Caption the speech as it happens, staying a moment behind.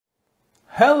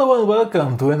Hello and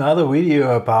welcome to another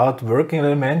video about working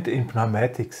element in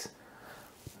pneumatics.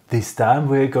 This time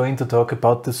we're going to talk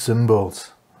about the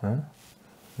symbols.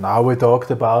 Now we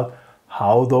talked about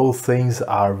how those things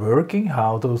are working,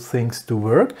 how those things do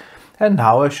work, and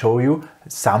now I show you,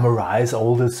 summarize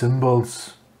all the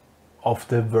symbols of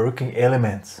the working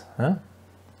elements.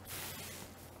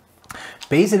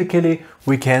 Basically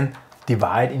we can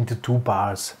divide into two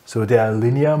parts. So there are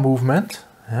linear movement.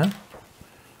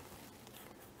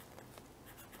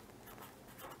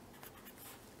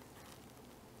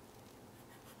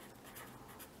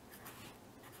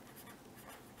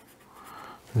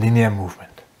 Linear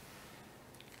movement.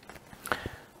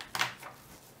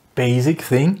 Basic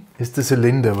thing is the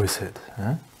cylinder, we said.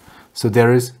 So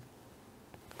there is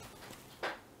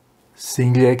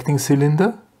single acting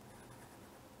cylinder.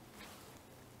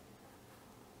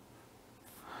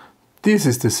 This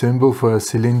is the symbol for a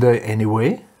cylinder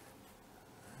anyway.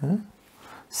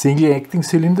 Single acting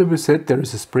cylinder, we said there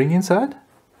is a spring inside.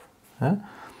 And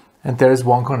there is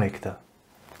one connector.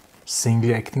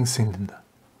 Single acting cylinder.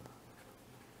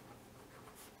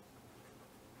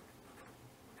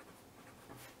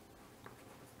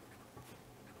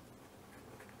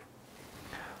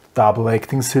 Double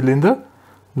acting cylinder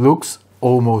looks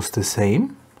almost the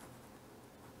same.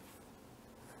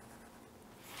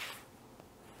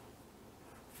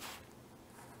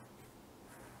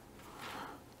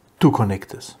 Two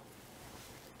connectors.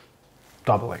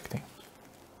 Double acting.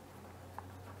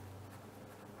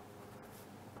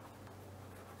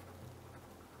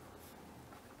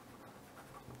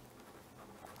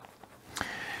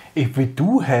 If we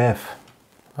do have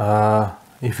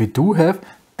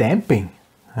damping,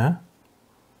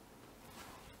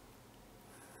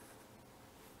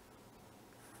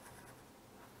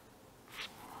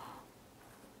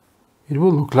 it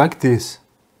will look like this.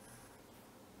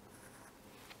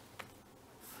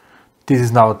 This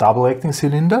is now a double acting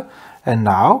cylinder, and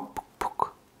now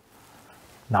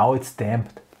it's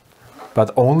damped,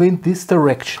 but only in this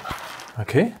direction,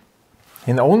 okay?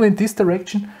 And only in this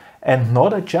direction and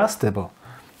not adjustable.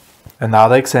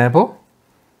 Another example.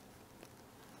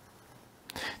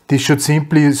 This should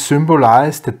simply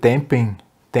symbolize the damping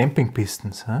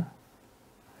pistons.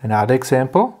 Another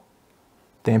example,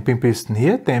 damping piston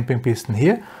here,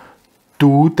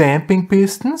 two damping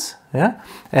pistons,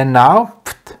 and now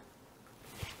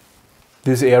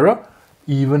this arrow,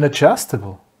 even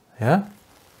adjustable.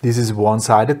 This is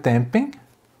one-sided damping,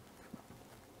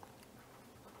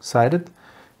 sided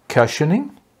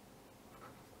cushioning,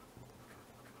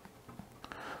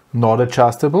 not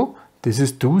adjustable. This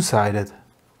is two-sided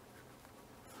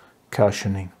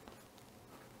cushioning,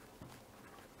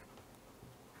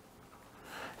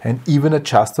 and even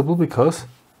adjustable because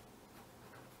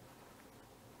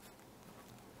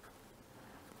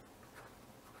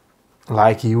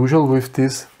like usual with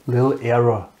this little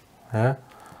arrow,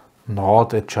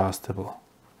 not adjustable.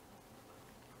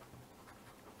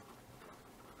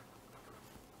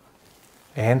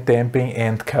 And damping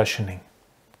and cushioning.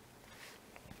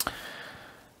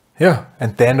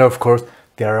 And then of course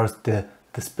there are the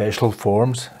special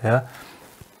forms.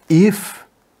 If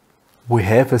we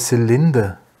have a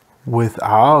cylinder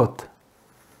without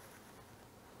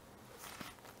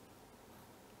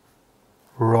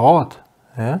rod,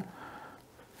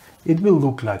 it will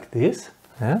look like this,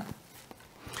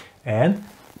 and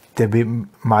there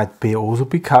might be also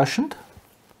be cushioned,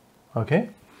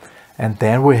 okay? And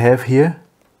then we have here,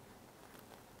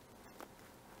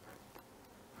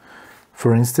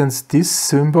 for instance, this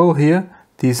symbol here,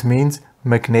 this means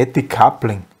magnetic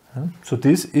coupling. So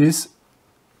this is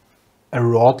a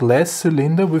rodless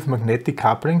cylinder with magnetic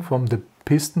coupling from the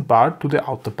piston part to the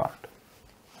outer part,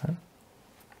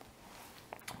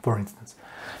 for instance.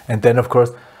 And then of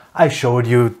course I showed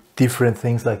you different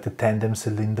things like the tandem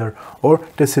cylinder or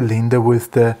the cylinder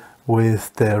with the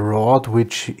rod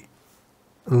which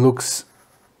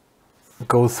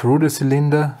go through the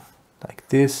cylinder like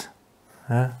this.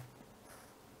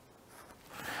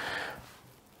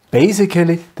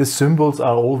 Basically the symbols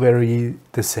are all very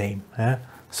the same.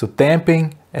 So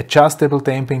damping, adjustable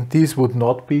damping, this would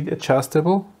not be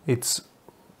adjustable, it's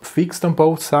fixed on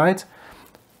both sides.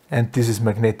 And this is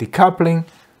magnetic coupling,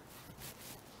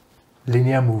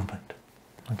 linear movement,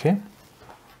 okay?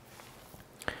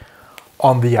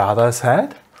 On the other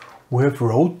side, we have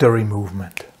rotary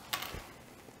movement.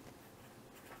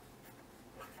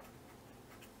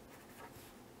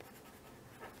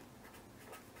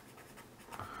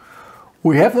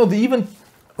 We have not even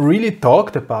really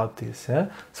talked about this.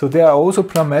 So there are also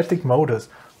pneumatic motors.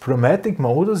 Pneumatic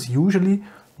motors usually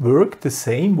work the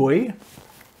same way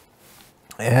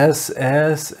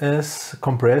as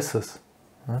compressors.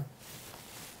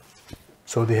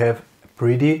 So they have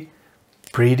pretty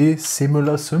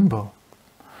similar symbol.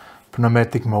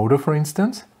 Pneumatic motor, for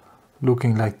instance,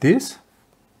 looking like this,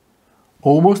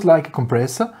 almost like a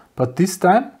compressor, but this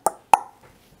time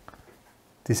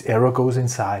this arrow goes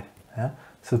inside.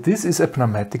 So this is a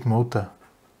pneumatic motor.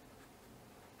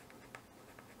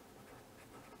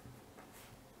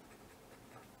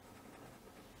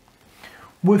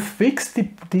 With fixed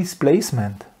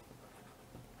displacement.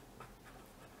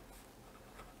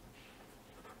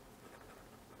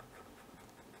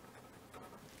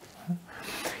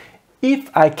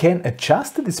 If I can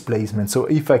adjust the displacement, so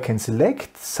if I can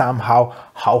select somehow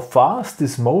how fast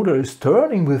this motor is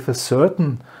turning with a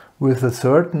certain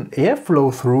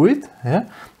airflow through it,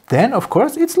 then of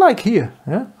course it's like here.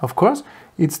 Of course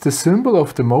it's the symbol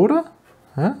of the motor,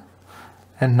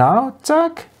 and now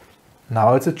zack,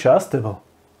 now it's adjustable.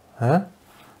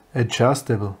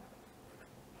 Adjustable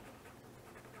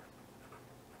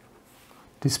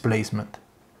displacement.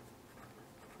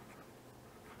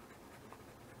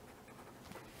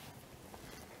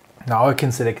 Now I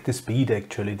can select the speed,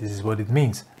 actually, this is what it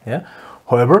means.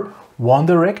 However, one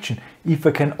direction. If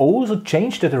I can also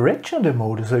change the direction of the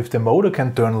motor, so if the motor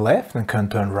can turn left and can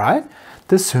turn right,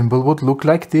 the symbol would look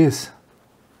like this.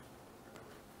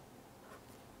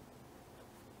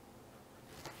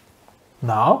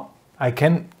 Now I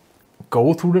can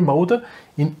go through the motor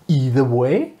in either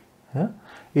way.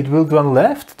 It will turn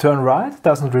left, turn right,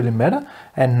 doesn't really matter.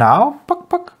 And now,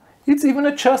 it's even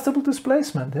adjustable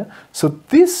displacement. So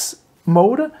this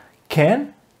motor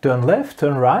can turn left,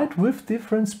 turn right with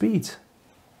different speeds.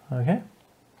 Okay.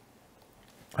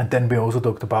 And then we also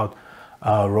talked about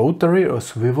rotary or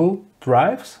swivel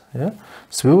drives.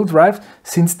 Swivel drives,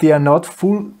 since they are not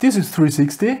full, this is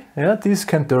 360. This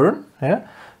can turn.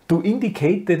 To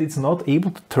indicate that it's not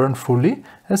able to turn fully,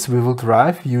 a swivel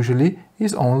drive usually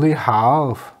is only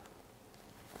half.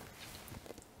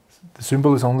 The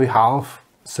symbol is only half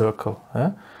circle.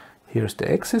 Here's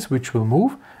the axis which will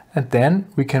move, and then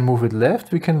we can move it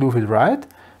left, we can move it right,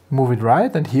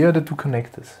 and here are the two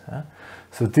connectors.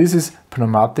 So this is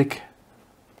pneumatic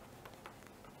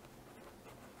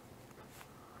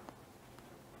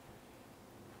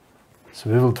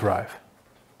swivel drive.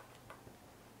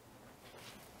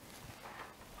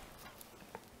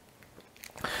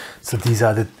 So these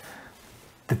are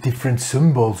the different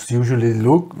symbols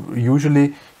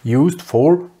usually used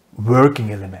for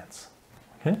working elements.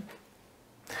 Okay.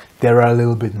 There are a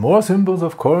little bit more symbols,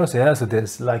 of course. So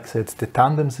there's, like I said, the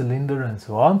tandem cylinder and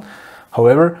so on.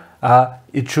 However,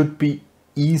 it should be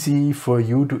easy for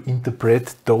you to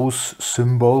interpret those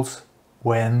symbols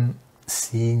when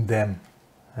seeing them,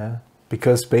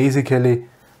 because basically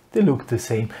they look the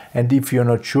same. And if you're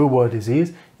not sure what this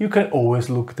is, you can always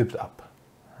look it up.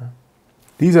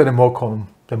 These are the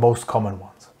most common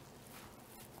ones.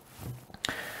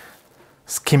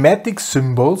 Schematic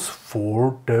symbols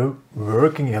for the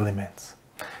working elements.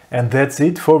 And that's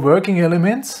it for working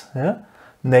elements.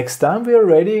 Next time we are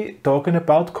already talking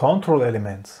about control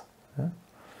elements.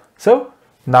 So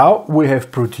now we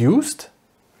have produced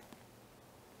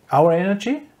our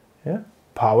energy,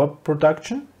 power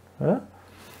production.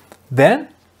 Then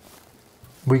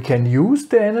we can use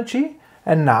the energy,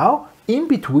 and now in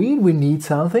between we need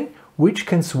something which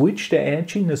can switch the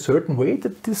energy in a certain way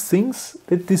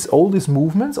that all these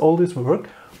movements, all this work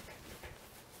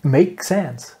make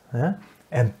sense.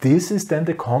 And this is then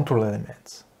the control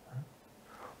elements.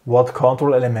 What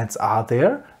control elements are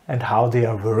there and how they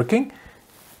are working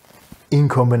in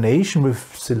combination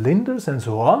with cylinders and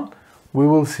so on, we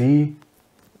will see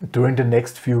during the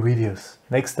next few videos.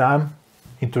 Next time,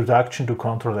 introduction to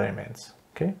control elements.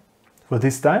 Okay. For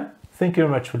this time, thank you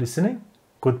very much for listening.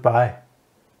 Goodbye.